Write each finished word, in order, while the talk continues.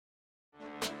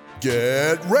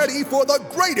Get ready for the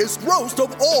greatest roast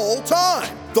of all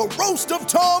time, the Roast of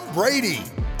Tom Brady,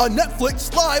 a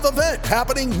Netflix live event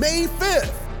happening May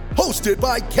 5th. Hosted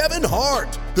by Kevin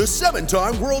Hart, the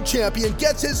 7-time world champion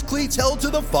gets his cleats held to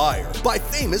the fire by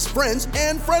famous friends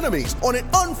and frenemies on an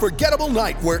unforgettable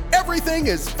night where everything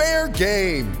is fair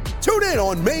game. Tune in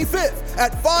on May 5th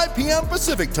at 5 p.m.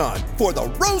 Pacific time for the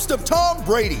Roast of Tom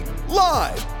Brady,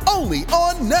 live only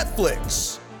on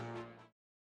Netflix.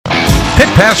 Pit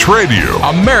Pass Radio,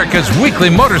 America's weekly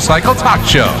motorcycle talk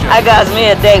show. I got me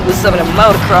a date with some of the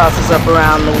motocrossers up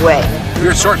around the way.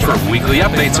 Your source for weekly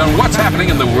updates on what's happening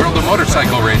in the world of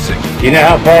motorcycle racing. You know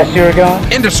how fast you were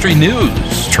going? Industry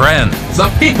news, trends, the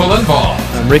people involved.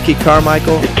 I'm Ricky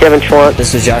Carmichael. This is Kevin Schwantz.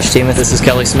 This is Josh Teemuth. This is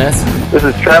Kelly Smith. This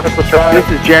is Travis Latron. This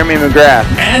is Jeremy McGrath.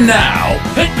 And now,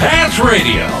 Pit Pass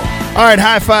Radio. All right,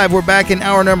 high five. We're back in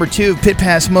hour number 2 of Pit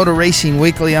Pass Motor Racing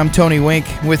Weekly. I'm Tony Wink.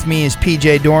 With me is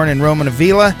PJ Dorn and Roman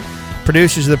Avila.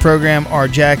 Producers of the program are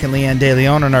Jack and Leanne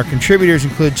DeLeon, and our contributors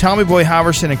include Tommy Boy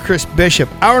Halverson and Chris Bishop.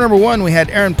 Hour number 1, we had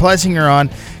Aaron Plessinger on,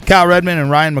 Kyle Redmond and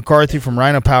Ryan McCarthy from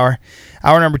Rhino Power.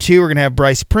 Hour number 2, we're going to have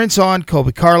Bryce Prince on,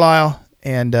 Colby Carlisle,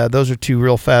 and those are two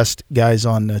real fast guys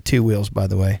on 2 wheels, by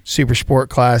the way, Super Sport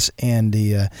Class and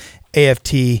the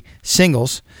AFT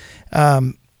Singles.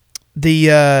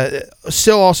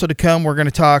 Still also to come, we're going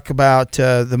to talk about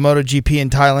the MotoGP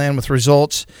in Thailand with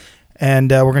results,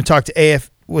 and we're going to talk to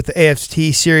with the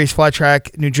AFT Series Fly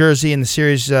Track New Jersey and the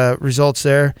series results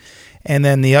there, and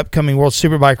then the upcoming World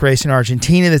Superbike race in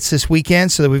Argentina that's this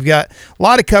weekend. So that we've got a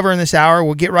lot to cover in this hour.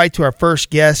 We'll get right to our first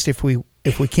guest if we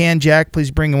can. Jack,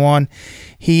 please bring him on.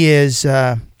 He is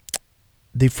the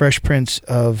Fresh Prince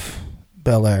of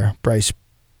Bel-Air, Bryce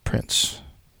Prince.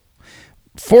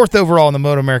 4th overall in the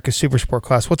Moto America Super Sport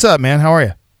class. What's up, man? How are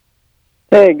you?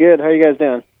 Hey, good. How are you guys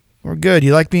doing? We're good.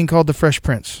 You like being called the Fresh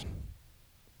Prince?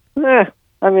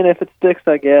 I mean, if it sticks,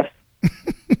 I guess.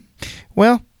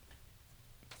 Well,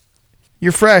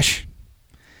 you're fresh.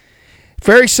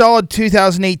 Very solid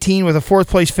 2018 with a 4th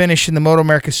place finish in the Moto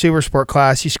America Super Sport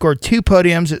class. You scored 2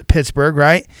 podiums at Pittsburgh,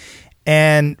 right?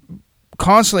 And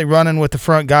constantly running with the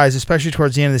front guys, especially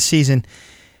towards the end of the season.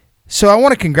 So I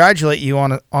want to congratulate you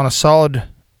on a solid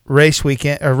race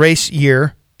weekend, a race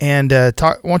year, and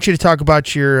want you to talk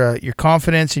about your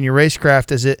confidence and your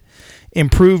racecraft as it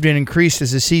improved and increased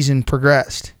as the season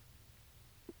progressed.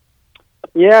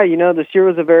 Yeah, this year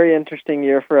was a very interesting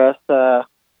year for us.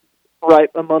 Right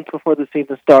a month before the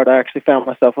season started, I actually found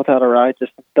myself without a ride.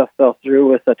 Just some stuff fell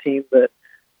through with a team that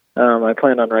I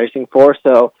planned on racing for.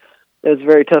 So it was a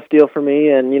very tough deal for me.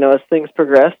 And, as things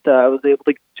progressed, I was able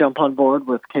to jump on board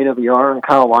with KWR and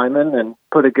Kyle Wyman and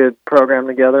put a good program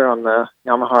together on the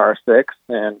Yamaha R6.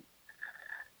 And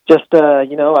just,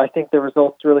 I think the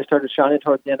results really started shining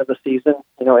towards the end of the season.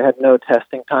 We had no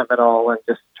testing time at all, and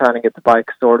just trying to get the bike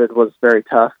sorted was very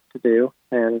tough to do.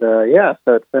 And,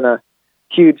 so it's been a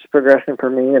huge progression for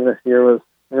me, and this year was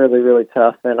really, really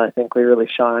tough, and I think we really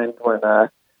shined when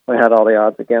we had all the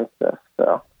odds against us.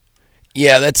 So.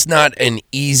 Yeah, that's not an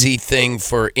easy thing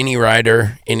for any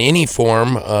rider in any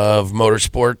form of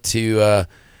motorsport to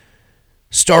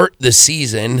start the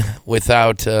season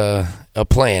without a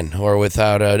plan or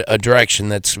without a direction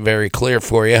that's very clear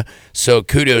for you. So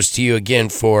kudos to you again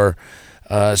for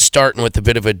starting with a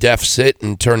bit of a deficit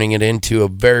and turning it into a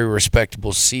very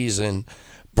respectable season,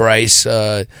 Bryce.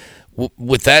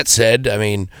 With that said, I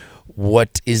mean,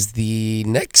 what is the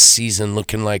next season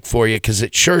looking like for you? Because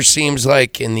it sure seems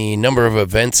like in the number of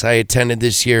events I attended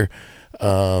this year,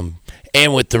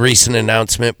 and with the recent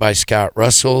announcement by Scott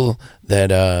Russell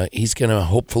that he's going to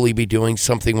hopefully be doing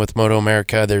something with Moto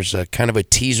America. There's a kind of a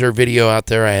teaser video out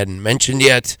there I hadn't mentioned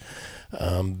yet.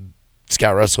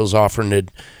 Scott Russell's offering to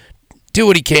do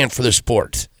what he can for the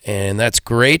sport, and that's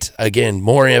great. Again,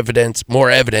 more evidence.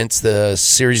 The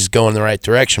series is going in the right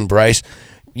direction, Bryce.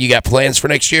 You got plans for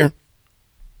next year?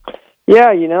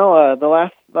 Yeah, the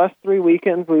last 3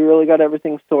 weekends we really got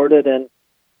everything sorted, and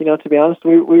to be honest,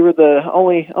 we were the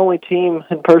only team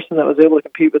in person that was able to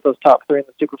compete with those top 3 in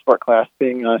the Super Sport class,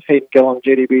 being Hayden Gillum,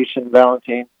 JD Beach, and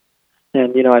Valentine.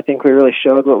 And I think we really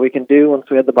showed what we can do once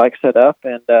we had the bike set up,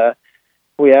 and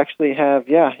we actually have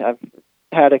I've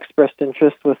had expressed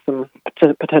interest with some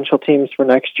potential teams for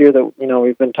next year that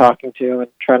we've been talking to and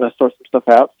trying to sort some stuff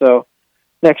out. So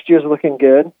next year's looking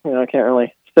good. I can't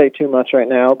really say too much right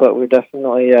now, but we're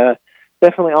definitely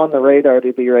on the radar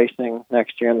to be racing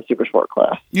next year in the Super Sport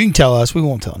class. You can tell us. We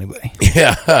won't tell anybody.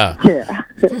 Yeah.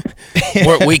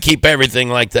 We keep everything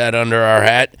like that under our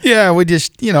hat. Yeah, we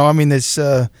just, this,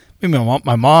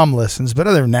 my mom listens, but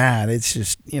other than that, it's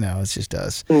just, it's just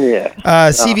us. Yeah.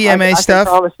 CVMA stuff.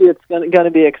 I can promise you it's going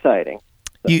to be exciting.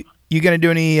 So. You going to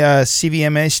do any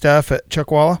CVMA stuff at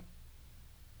Chuckwalla?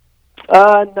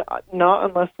 Not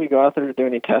unless we go out there to do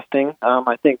any testing.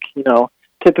 I think,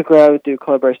 typically I would do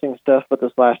club racing stuff, but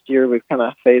this last year we've kind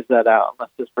of phased that out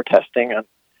unless it's for testing, and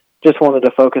just wanted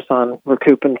to focus on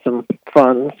recouping some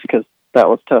funds because that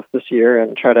was tough this year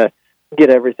and try to get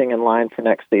everything in line for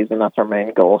next season. That's our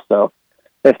main goal. So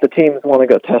if the teams want to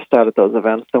go test out at those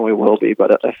events, then we will be, but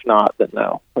if not, then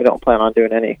no. We don't plan on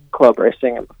doing any club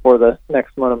racing before the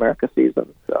next Moto America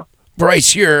season. So.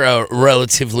 Bryce, you're a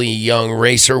relatively young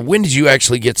racer. When did you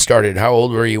actually get started? How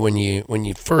old were you when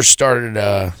you first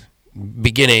started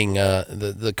beginning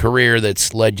the career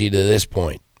that's led you to this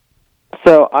point?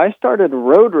 So I started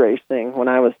road racing when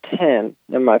I was 10,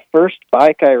 and my first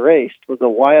bike I raced was a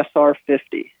YSR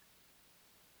 50.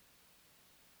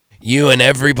 You and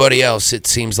everybody else, it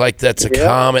seems like that's a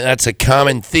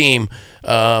common theme.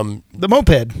 The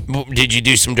moped. Did you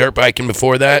do some dirt biking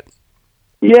before that?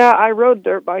 Yeah, I rode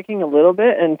dirt biking a little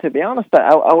bit, and to be honest,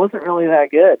 I wasn't really that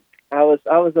good. I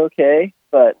was okay,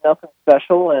 but nothing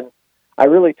special, and I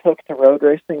really took to road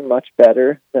racing much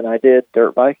better than I did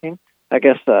dirt biking. I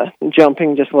guess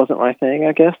jumping just wasn't my thing,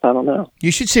 I guess. I don't know.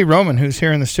 You should see Roman, who's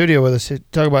here in the studio with us.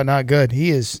 Talk about not good.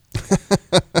 He is.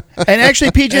 And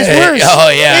actually, PJ's worse. Oh,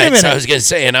 yeah. I was going to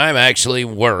say, and I'm actually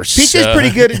worse. PJ's pretty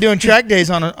good at doing track days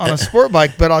on a sport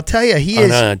bike, but I'll tell you, he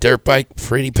is. On a dirt bike,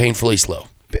 pretty painfully slow.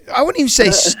 I wouldn't even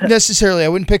say necessarily, I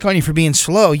wouldn't pick on you for being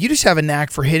slow. You just have a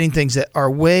knack for hitting things that are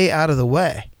way out of the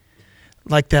way.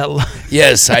 Like that.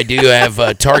 Yes, I do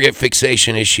have target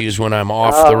fixation issues when I'm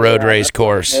off the road race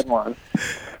course. Good one.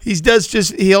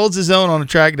 He holds his own on a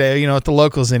track day, at the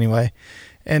locals anyway,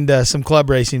 and some club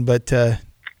racing, but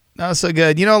not so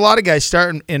good. A lot of guys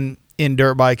start in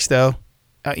dirt bikes though,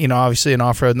 obviously in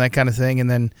off road and that kind of thing, and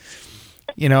then,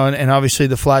 and obviously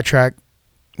the flat track.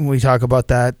 When we talk about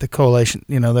that, the correlation,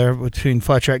 there between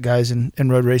flat track guys and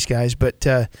road race guys, but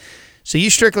so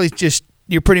you strictly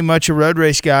you're pretty much a road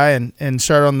race guy and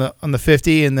start on the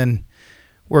 50 and then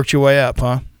worked your way up,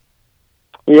 huh?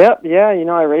 Yep, yeah.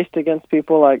 I raced against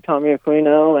people like Tommy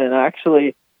Aquino, and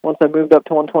actually, once I moved up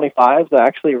to 125s, I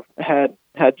actually had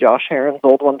Josh Herron's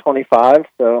old 125,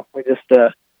 so we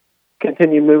just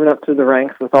continued moving up through the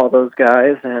ranks with all those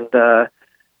guys, and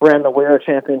ran the Weir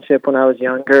Championship when I was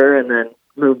younger, and then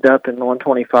moved up in the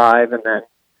 125, and then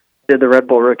did the Red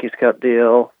Bull Rookies Cup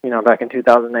deal, back in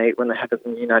 2008 when they had it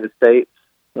in the United States.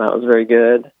 And that was very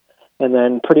good. And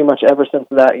then pretty much ever since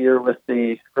that year with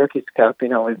the Rookies Cup,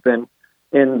 we've been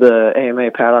in the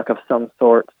AMA paddock of some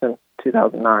sort since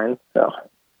 2009. So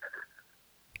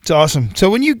it's awesome. So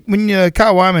when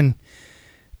Kyle Wyman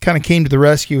kind of came to the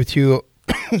rescue with you,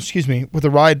 with a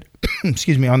ride, on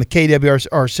the KWR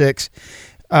R6,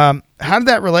 how did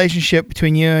that relationship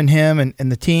between you and him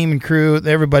and the team and crew,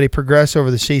 everybody progress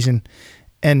over the season?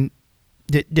 And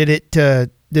did it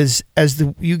as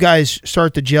you guys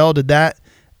start to gel, did that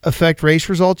affect race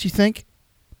results, you think?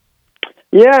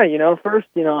 Yeah, first,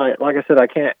 like I said, I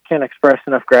can't express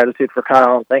enough gratitude for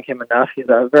Kyle and thank him enough. He's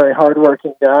a very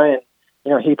hardworking guy,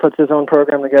 and he puts his own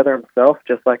program together himself,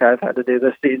 just like I've had to do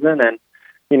this season. And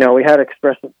we had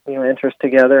expressed interest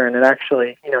together, and it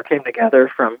actually came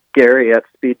together from Gary at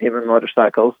Speed Demon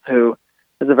Motorcycles, who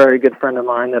is a very good friend of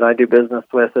mine that I do business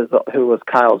with, who was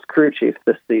Kyle's crew chief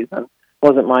this season.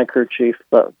 Wasn't my crew chief,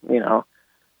 but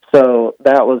so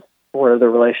that was where the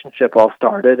relationship all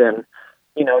started. And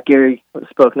Gary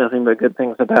spoke nothing but good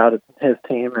things about his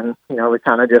team, and we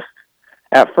kind of just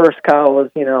at first Kyle was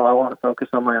I want to focus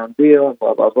on my own deal and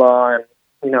blah blah blah, and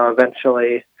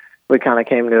eventually we kind of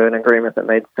came to an agreement that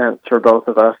made sense for both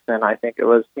of us, and I think it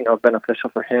was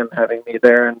beneficial for him having me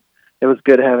there, and it was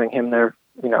good having him there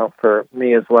for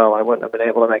me as well. I wouldn't have been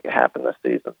able to make it happen this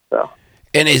season. So.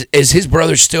 And is his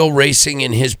brother still racing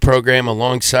in his program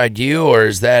alongside you, or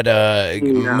is that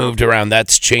moved around?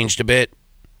 That's changed a bit?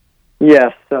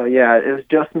 Yes. So, yeah, it was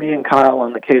just me and Kyle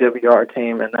on the KWR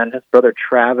team, and then his brother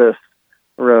Travis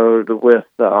rode with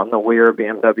on the Weir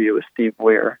BMW with Steve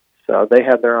Weir. So they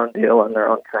had their own deal and their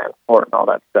own transport and all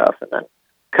that stuff. And then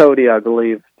Cody, I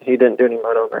believe, he didn't do any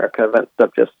Moto America event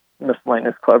stuff, just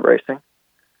miscellaneous club racing.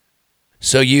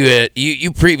 So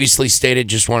you previously stated,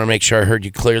 just want to make sure I heard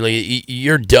you clearly,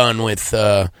 you're done with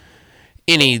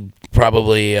any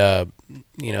probably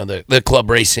the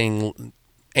club racing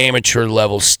amateur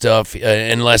level stuff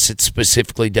unless it's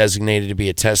specifically designated to be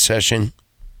a test session?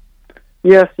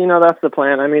 Yes, that's the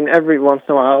plan. I mean, every once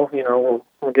in a while,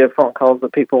 we'll get phone calls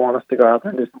that people want us to go out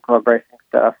there and do some club racing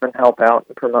stuff and help out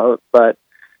and promote. But,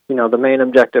 the main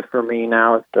objective for me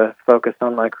now is to focus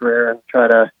on my career and try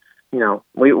to,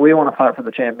 we want to fight for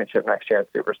the championship next year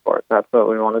at Supersport. That's what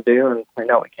we want to do, and we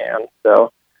know we can.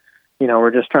 So,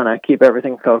 we're just trying to keep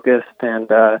everything focused. And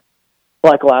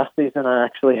like last season, I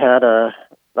actually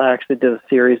did a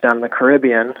series down in the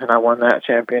Caribbean, and I won that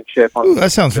championship. Ooh,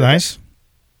 that sounds nice.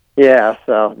 Yeah,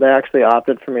 so they actually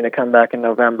opted for me to come back in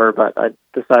November, but I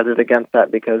decided against that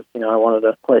because, I wanted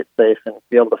to play it safe and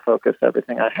be able to focus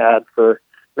everything I had for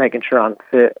making sure I'm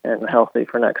fit and healthy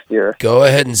for next year. Go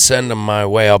ahead and send them my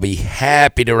way. I'll be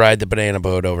happy to ride the banana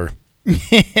boat over.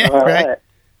 All right.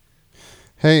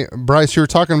 Hey, Bryce, you were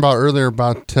talking about earlier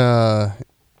about, kind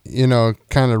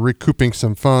of recouping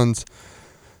some funds.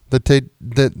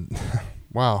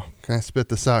 Wow, can I spit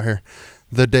this out here?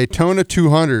 The Daytona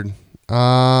 200.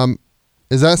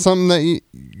 Is that something that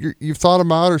you've thought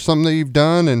about or something that you've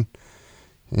done, and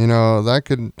that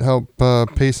could help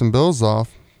pay some bills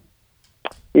off?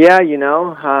 Yeah, we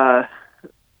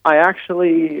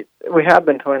have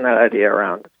been toying that idea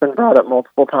around. It's been brought up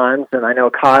multiple times, and I know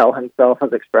Kyle himself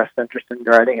has expressed interest in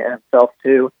riding it himself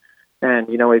too. And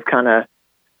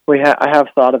I have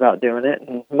thought about doing it.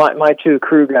 And my two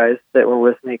crew guys that were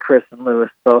with me, Chris and Lewis,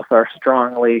 both are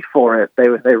strongly for it. They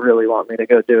really want me to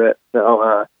go do it.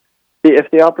 So if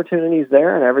the opportunity's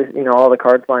there and all the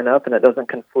cards line up and it doesn't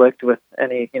conflict with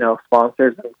any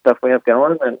sponsors and stuff we have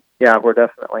going, then yeah, we're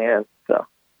definitely in. So.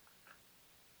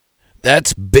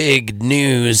 That's big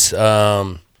news.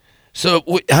 So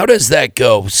how does that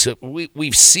go? So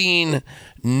we've seen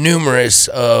numerous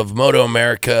of Moto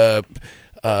America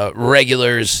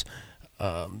regulars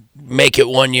make it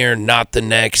one year, not the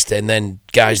next, and then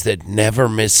guys that never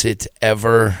miss it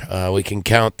ever. We can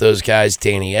count those guys.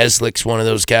 Danny Eslick's one of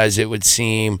those guys, it would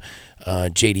seem.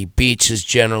 JD Beach is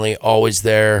generally always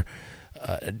there.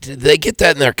 Do they get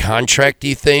that in their contract, do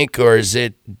you think, or is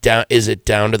it down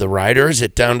to the rider, or is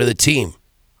it down to the team?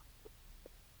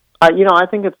 I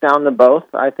think it's down to both.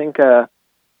 I think, it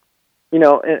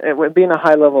being a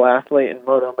high-level athlete in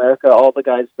Moto America, all the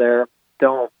guys there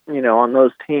don't, on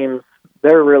those teams,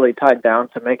 they're really tied down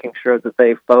to making sure that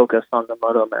they focus on the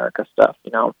Moto America stuff.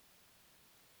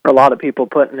 A lot of people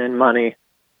putting in money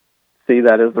see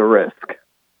that as a risk,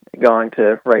 going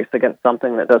to race against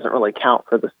something that doesn't really count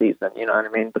for the season, you know what I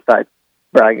mean, besides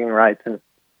bragging rights and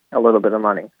a little bit of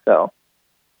money. So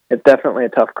it's definitely a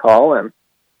tough call. And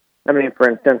for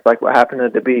instance, like what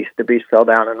happened to DeBeast fell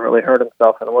down and really hurt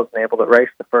himself and wasn't able to race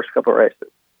the first couple of races.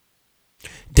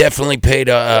 Definitely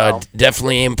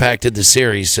definitely impacted the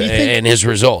series and his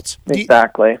results.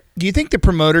 Exactly. Do you think the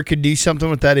promoter could do something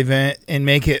with that event and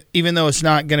make it, even though it's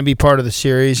not going to be part of the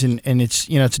series and it's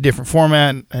it's a different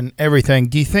format and everything?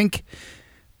 Do you think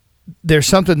there's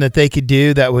something that they could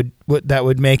do that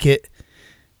would make it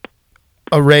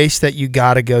a race that you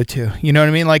got to go to? You know what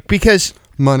I mean? Like, because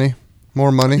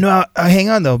more money. No, hang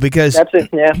on though, because that's it.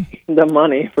 Yeah, the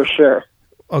money for sure.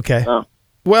 Okay.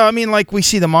 Well, like we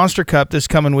see the Monster Cup this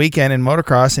coming weekend in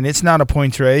motocross, and it's not a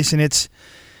points race, and it's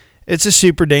a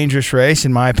super dangerous race,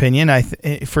 in my opinion,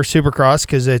 for Supercross,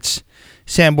 because it's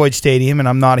Sam Boyd Stadium, and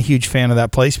I'm not a huge fan of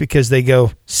that place because they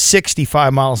go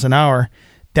 65 miles an hour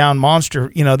down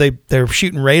Monster. They're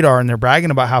shooting radar, and they're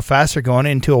bragging about how fast they're going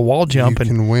into a wall jump. You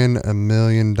can win $1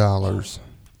 million.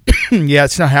 Yeah,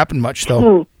 it's not happened much,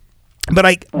 though.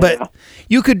 But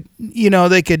you could,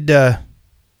 they could...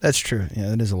 That's true. Yeah,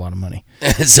 that is a lot of money.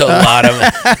 It's a lot of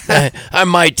I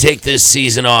might take this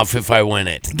season off if I win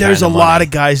it. There's a lot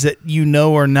of guys that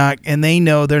are not, and they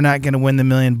know they're not going to win the $1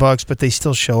 million, but they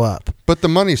still show up. But the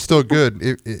money's still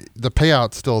good. The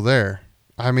payout's still there.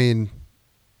 And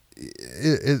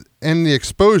the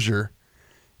exposure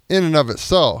in and of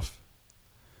itself.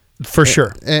 For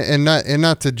sure. And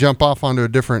not to jump off onto a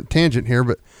different tangent here,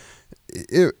 but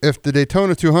if the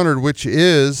Daytona 200, which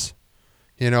is...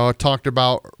 talked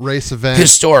about race event.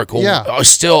 Historical. Yeah.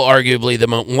 Still arguably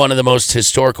one of the most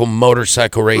historical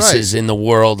motorcycle races in the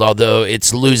world, although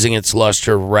it's losing its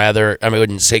luster rather, I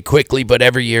wouldn't say quickly, but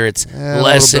every year it's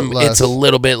less. It's a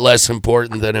little bit less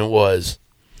important than it was.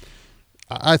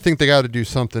 I think they got to do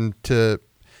something to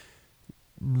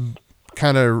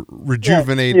kind of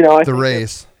rejuvenate the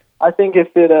race. I think if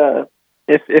it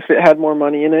had more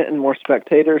money in it and more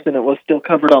spectators and it was still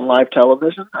covered on live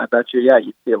television, I bet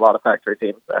you'd see a lot of factory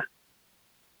teams there.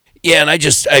 Yeah, and I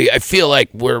feel like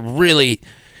we're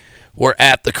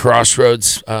at the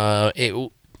crossroads. Moto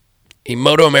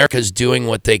America is doing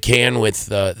what they can with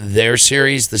their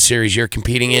series, the series you're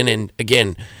competing in, and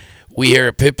again, we here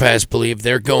at Pit Pass believe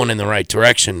they're going in the right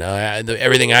direction.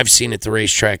 Everything I've seen at the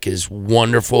racetrack is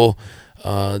wonderful.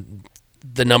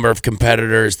 The number of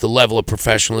competitors, the level of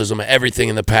professionalism, everything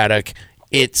in the paddock,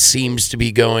 it seems to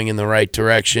be going in the right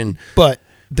direction. But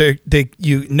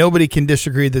nobody can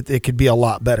disagree that it could be a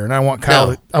lot better. And I want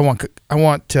Kyle. No. I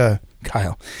want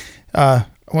Kyle.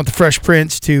 want the Fresh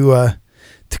Prince to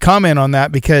comment on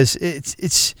that, because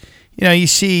it's you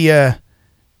see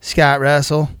Scott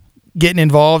Russell getting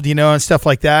involved, and stuff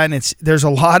like that, and there's a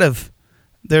long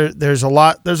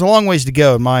ways to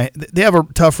go. They have a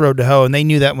tough road to hoe, and they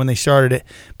knew that when they started it.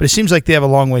 But it seems like they have a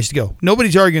long ways to go.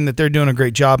 Nobody's arguing that they're doing a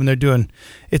great job, and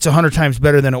it's 100 times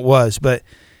better than it was. But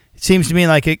it seems to me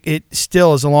like it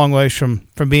still is a long way from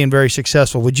being very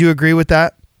successful. Would you agree with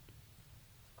that?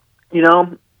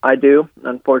 I do,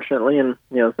 unfortunately, and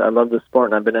I love the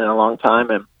sport, and I've been in it a long time,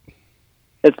 and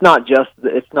it's not just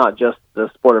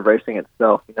the sport of racing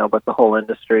itself, but the whole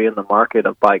industry and the market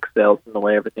of bike sales and the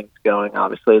way everything's going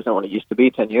obviously isn't what it used to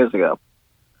be 10 years ago.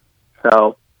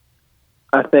 So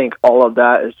I think all of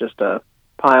that is just a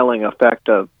piling effect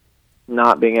of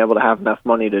not being able to have enough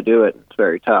money to do it. It's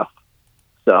very tough.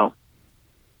 So,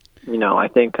 I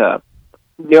think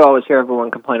you always hear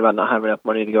everyone complain about not having enough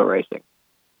money to go racing.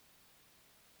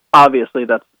 Obviously,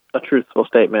 that's a truthful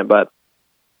statement, but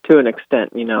to an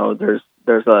extent, there's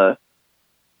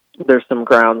some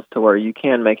grounds to where you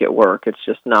can make it work. It's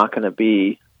just not going to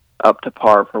be up to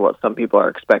par for what some people are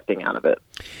expecting out of it.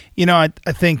 I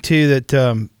think too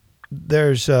that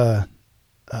there's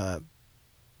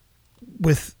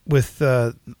with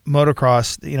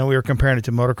motocross. We were comparing it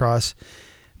to motocross.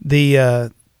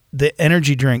 The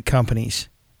energy drink companies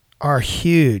are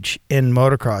huge in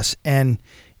motocross, and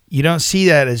you don't see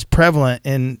that as prevalent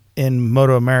in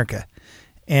Moto America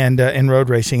and in road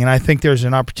racing. And I think there's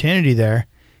an opportunity there.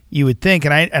 You would think,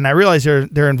 and I realize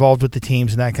they're involved with the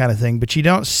teams and that kind of thing, but you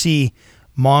don't see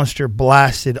Monster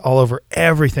blasted all over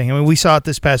everything. I mean, we saw it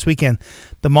this past weekend,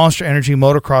 the Monster Energy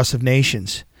Motocross of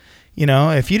Nations.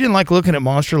 If you didn't like looking at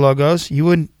Monster logos,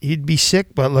 you'd be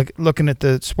sick but looking at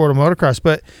the sport of motocross.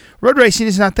 But road racing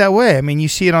is not that way. I mean, you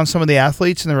see it on some of the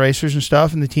athletes and the racers and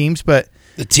stuff and the teams, but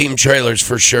the team trailers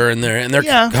for sure, and their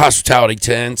hospitality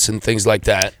tents and things like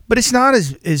that. But it's not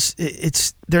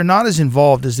they're not as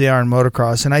involved as they are in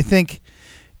motocross. And I think,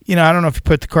 I don't know if you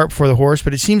put the cart before the horse,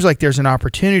 but it seems like there's an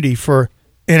opportunity for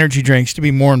energy drinks to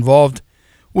be more involved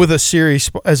with a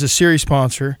series as a series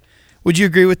sponsor. Would you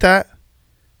agree with that?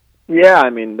 Yeah, I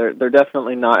mean, they're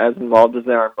definitely not as involved as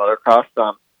they are in motocross.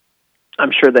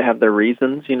 I'm sure they have their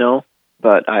reasons,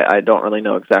 but I don't really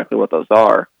know exactly what those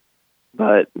are.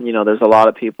 But, there's a lot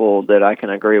of people that I can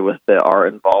agree with that are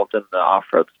involved in the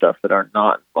off-road stuff that are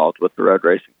not involved with the road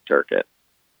racing circuit.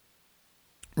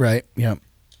 Right, yeah.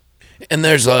 And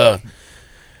there's they're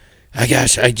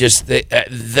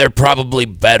probably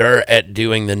better at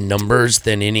doing the numbers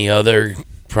than any other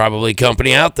probably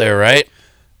company out there, right?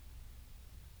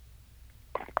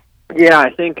 Yeah,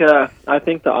 I think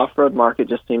the off-road market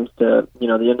just seems to,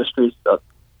 the industry's,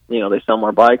 they sell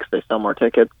more bikes, they sell more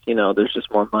tickets, there's just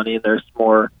more money, and there's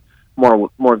more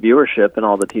viewership and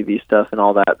all the TV stuff and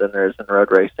all that than there is in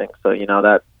road racing. So, if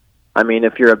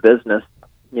you're a business,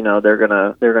 they're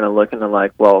gonna look into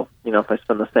like, well, if I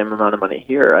spend the same amount of money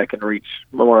here, I can reach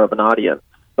more of an audience.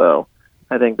 So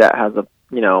I think that has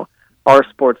our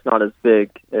sport's not as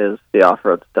big as the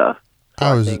off-road stuff.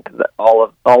 I think that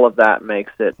all of that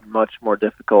makes it much more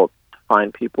difficult to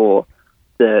find people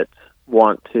that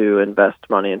want to invest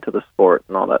money into the sport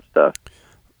and all that stuff.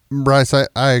 Bryce,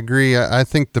 I agree. I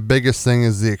think the biggest thing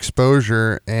is the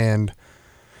exposure, and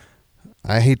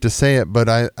I hate to say it, but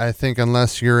I think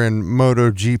unless you're in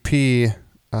MotoGP,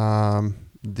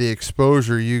 the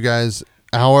exposure you guys,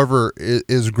 however,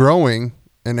 is growing,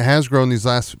 and it has grown these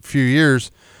last few years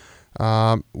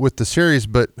with the series,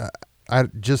 but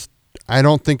I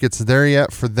don't think it's there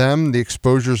yet for them. The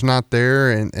exposure's not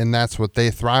there, and that's what they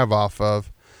thrive off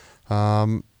of.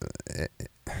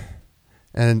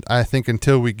 And I think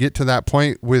until we get to that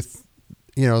point with,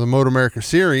 the Moto America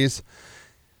Series,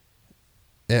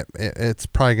 it's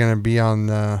probably going to be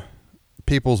on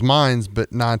people's minds,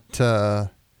 but not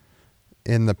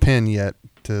in the pen yet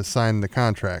to sign the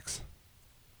contracts.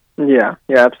 Yeah,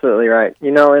 absolutely right.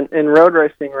 In road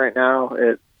racing right now,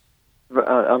 it's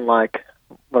unlike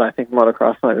what I think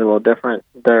motocross might be a little different.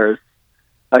 There's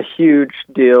a huge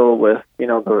deal with,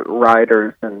 the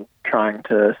riders and trying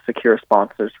to secure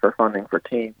sponsors for funding for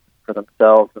teams, for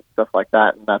themselves and stuff like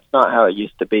that. And that's not how it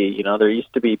used to be. There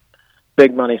used to be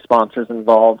big money sponsors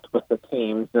involved with the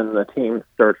teams, and the teams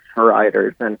search for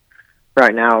riders. And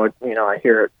right now, I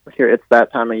hear it's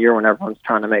that time of year when everyone's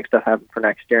trying to make stuff happen for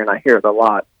next year. And I hear it a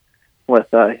lot with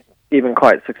even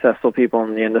quite successful people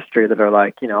in the industry that are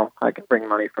like, I can bring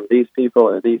money from these people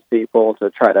or these people to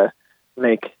try to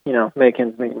make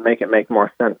it make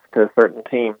more sense to a certain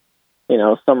team.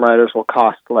 Some riders will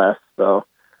cost less, so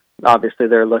obviously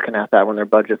they're looking at that when their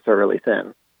budgets are really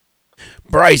thin.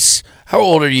 Bryce, how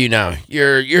old are you now?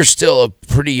 You're still a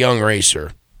pretty young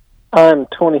racer. I'm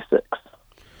 26.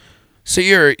 So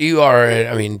you are,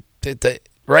 I mean,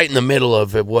 right in the middle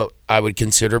of what I would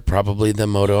consider probably the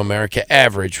Moto America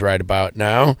average right about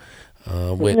now.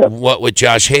 With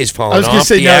Josh Hayes falling off, I was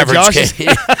going to say, no,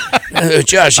 average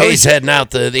Josh Hayes heading out,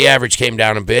 the average came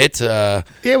down a bit. Yeah,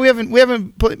 we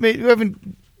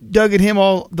haven't dug at him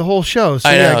the whole show. So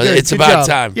I know, good, it's good about job.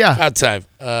 time. Yeah, about time.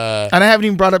 And I haven't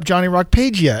even brought up Johnny Rock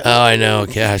Page yet. Oh, I know.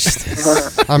 Gosh,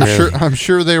 I'm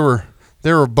sure they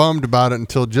were bummed about it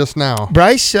until just now.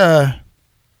 Bryce,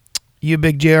 you a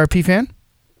big JRP fan?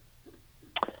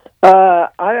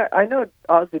 I know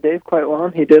Ozzy Dave quite well.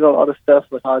 He did a lot of stuff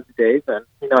with Ozzy Dave, and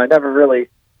I never really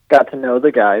got to know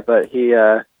the guy, but he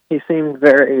seemed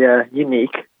very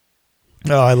unique.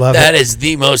 Oh, I love that. it. That is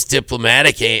the most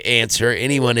diplomatic answer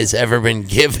anyone has ever been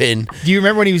given. Do you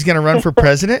remember when he was going to run for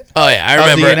president? Oh yeah, I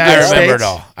remember it all.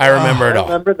 I remember it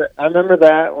all. I remember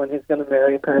that when he's going to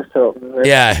marry Paris Hilton.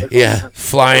 Yeah,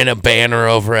 flying a banner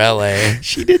over L.A.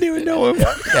 She didn't even know him.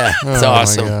 Yeah, it's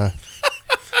awesome.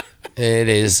 It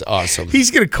is awesome. He's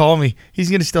going to call me. He's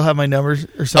going to still have my numbers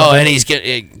or something. Oh, and he's going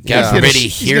to, God forbid he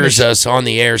hears us on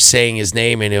the air saying his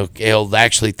name, and he'll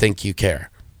actually think you care.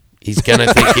 He's going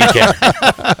to think you care.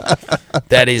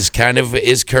 That is kind of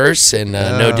his curse, and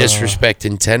no disrespect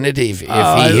intended. If he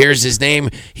hears his name,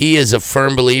 he is a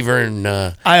firm believer in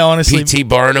I honestly, P.T.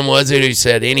 Barnum, was it, who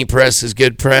said any press is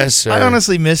good press? Or? I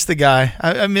honestly miss the guy.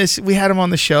 We had him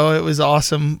on the show. It was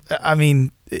awesome. I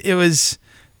mean, it's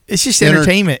just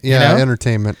entertainment. Yeah,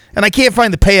 entertainment. And I can't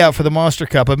find the payout for the Monster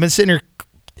Cup. I've been sitting here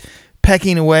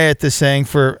pecking away at this thing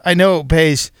I know it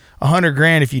pays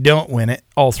 $100,000 if you don't win it,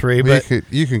 all three. But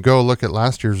you can go look at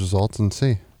last year's results and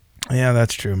see. Yeah,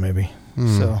 that's true. Maybe.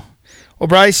 So, well,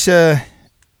 Bryce,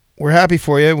 we're happy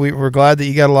for you. We're glad that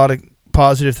you got a lot of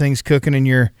positive things cooking in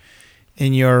your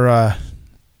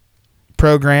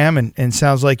program, and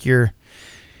sounds like you're.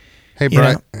 Hey,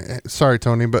 Bryce. Sorry,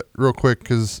 Tony, but real quick,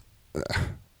 because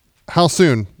how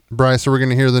soon, Bryce, are we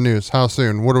going to hear the news? How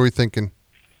soon? What are we thinking?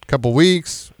 Couple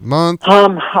weeks, month?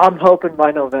 I'm hoping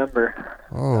by November.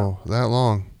 Oh, that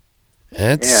long.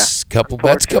 That's couple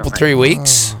 3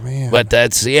 weeks. Oh, man. But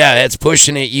that's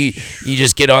pushing it. You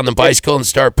just get on the bicycle and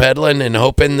start pedaling and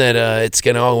hoping that it's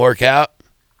going to all work out.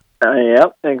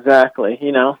 Yep, exactly.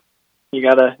 You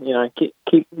gotta keep.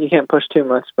 You can't push too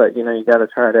much, but you gotta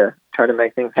try to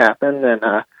make things happen.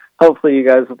 And hopefully, you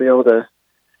guys will be able to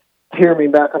hear me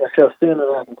back on the show soon,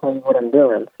 and I can tell you what I'm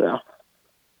doing. So.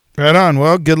 Right on.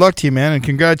 Well, good luck to you, man, and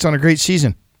congrats on a great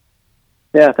season.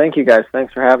 Yeah, thank you, guys.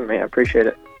 Thanks for having me. I appreciate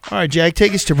it. All right, Jack,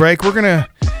 take us to break. We're going to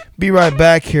be right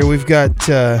back here. We've got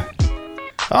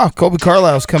Colby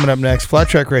Carlisle's coming up next, flat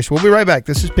track race. We'll be right back.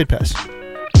 This is Pit Pass.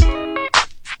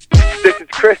 This is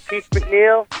Chris Keith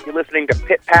McNeil. You're listening to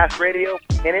Pit Pass Radio,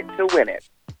 in it to win it.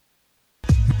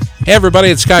 Hey, everybody,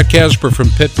 it's Scott Casper from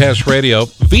Pit Pass Radio.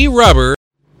 V-Rubber.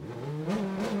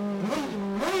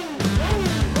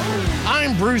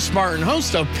 Bruce Martin,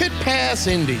 host of Pit Pass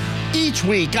Indy. Each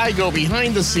week, I go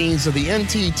behind the scenes of the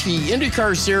NTT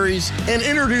IndyCar Series and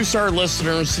introduce our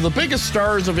listeners to the biggest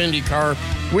stars of IndyCar,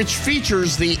 which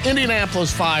features the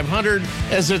Indianapolis 500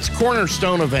 as its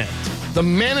cornerstone event. The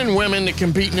men and women that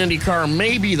compete in IndyCar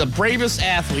may be the bravest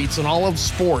athletes in all of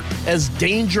sport, as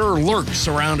danger lurks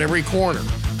around every corner.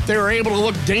 They are able to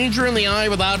look danger in the eye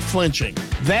without flinching.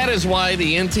 That is why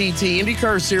the NTT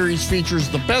IndyCar Series features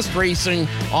the best racing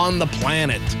on the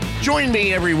planet. Join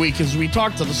me every week as we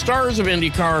talk to the stars of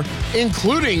IndyCar,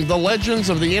 including the legends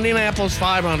of the Indianapolis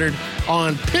 500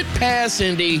 on Pit Pass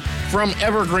Indy from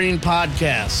Evergreen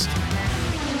Podcast.